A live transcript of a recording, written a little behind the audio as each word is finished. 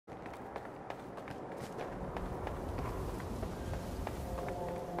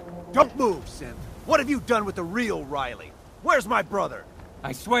Don't move, Synth. What have you done with the real Riley? Where's my brother?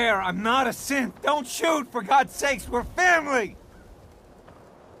 I swear, I'm not a synth. Don't shoot, for God's sakes, we're family!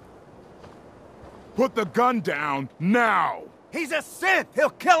 Put the gun down, now! He's a synth! He'll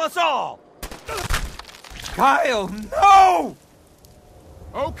kill us all! Kyle, no!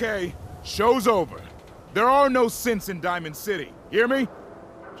 Okay, show's over. There are no synths in Diamond City, hear me?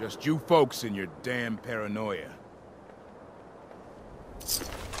 Just you folks and your damn paranoia.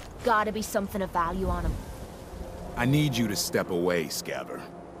 Gotta be something of value on him. I need you to step away, Scabber.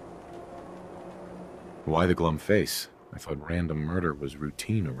 Why the glum face? I thought random murder was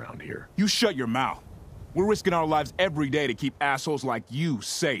routine around here. You shut your mouth. We're risking our lives every day to keep assholes like you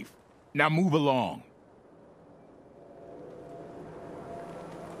safe. Now move along.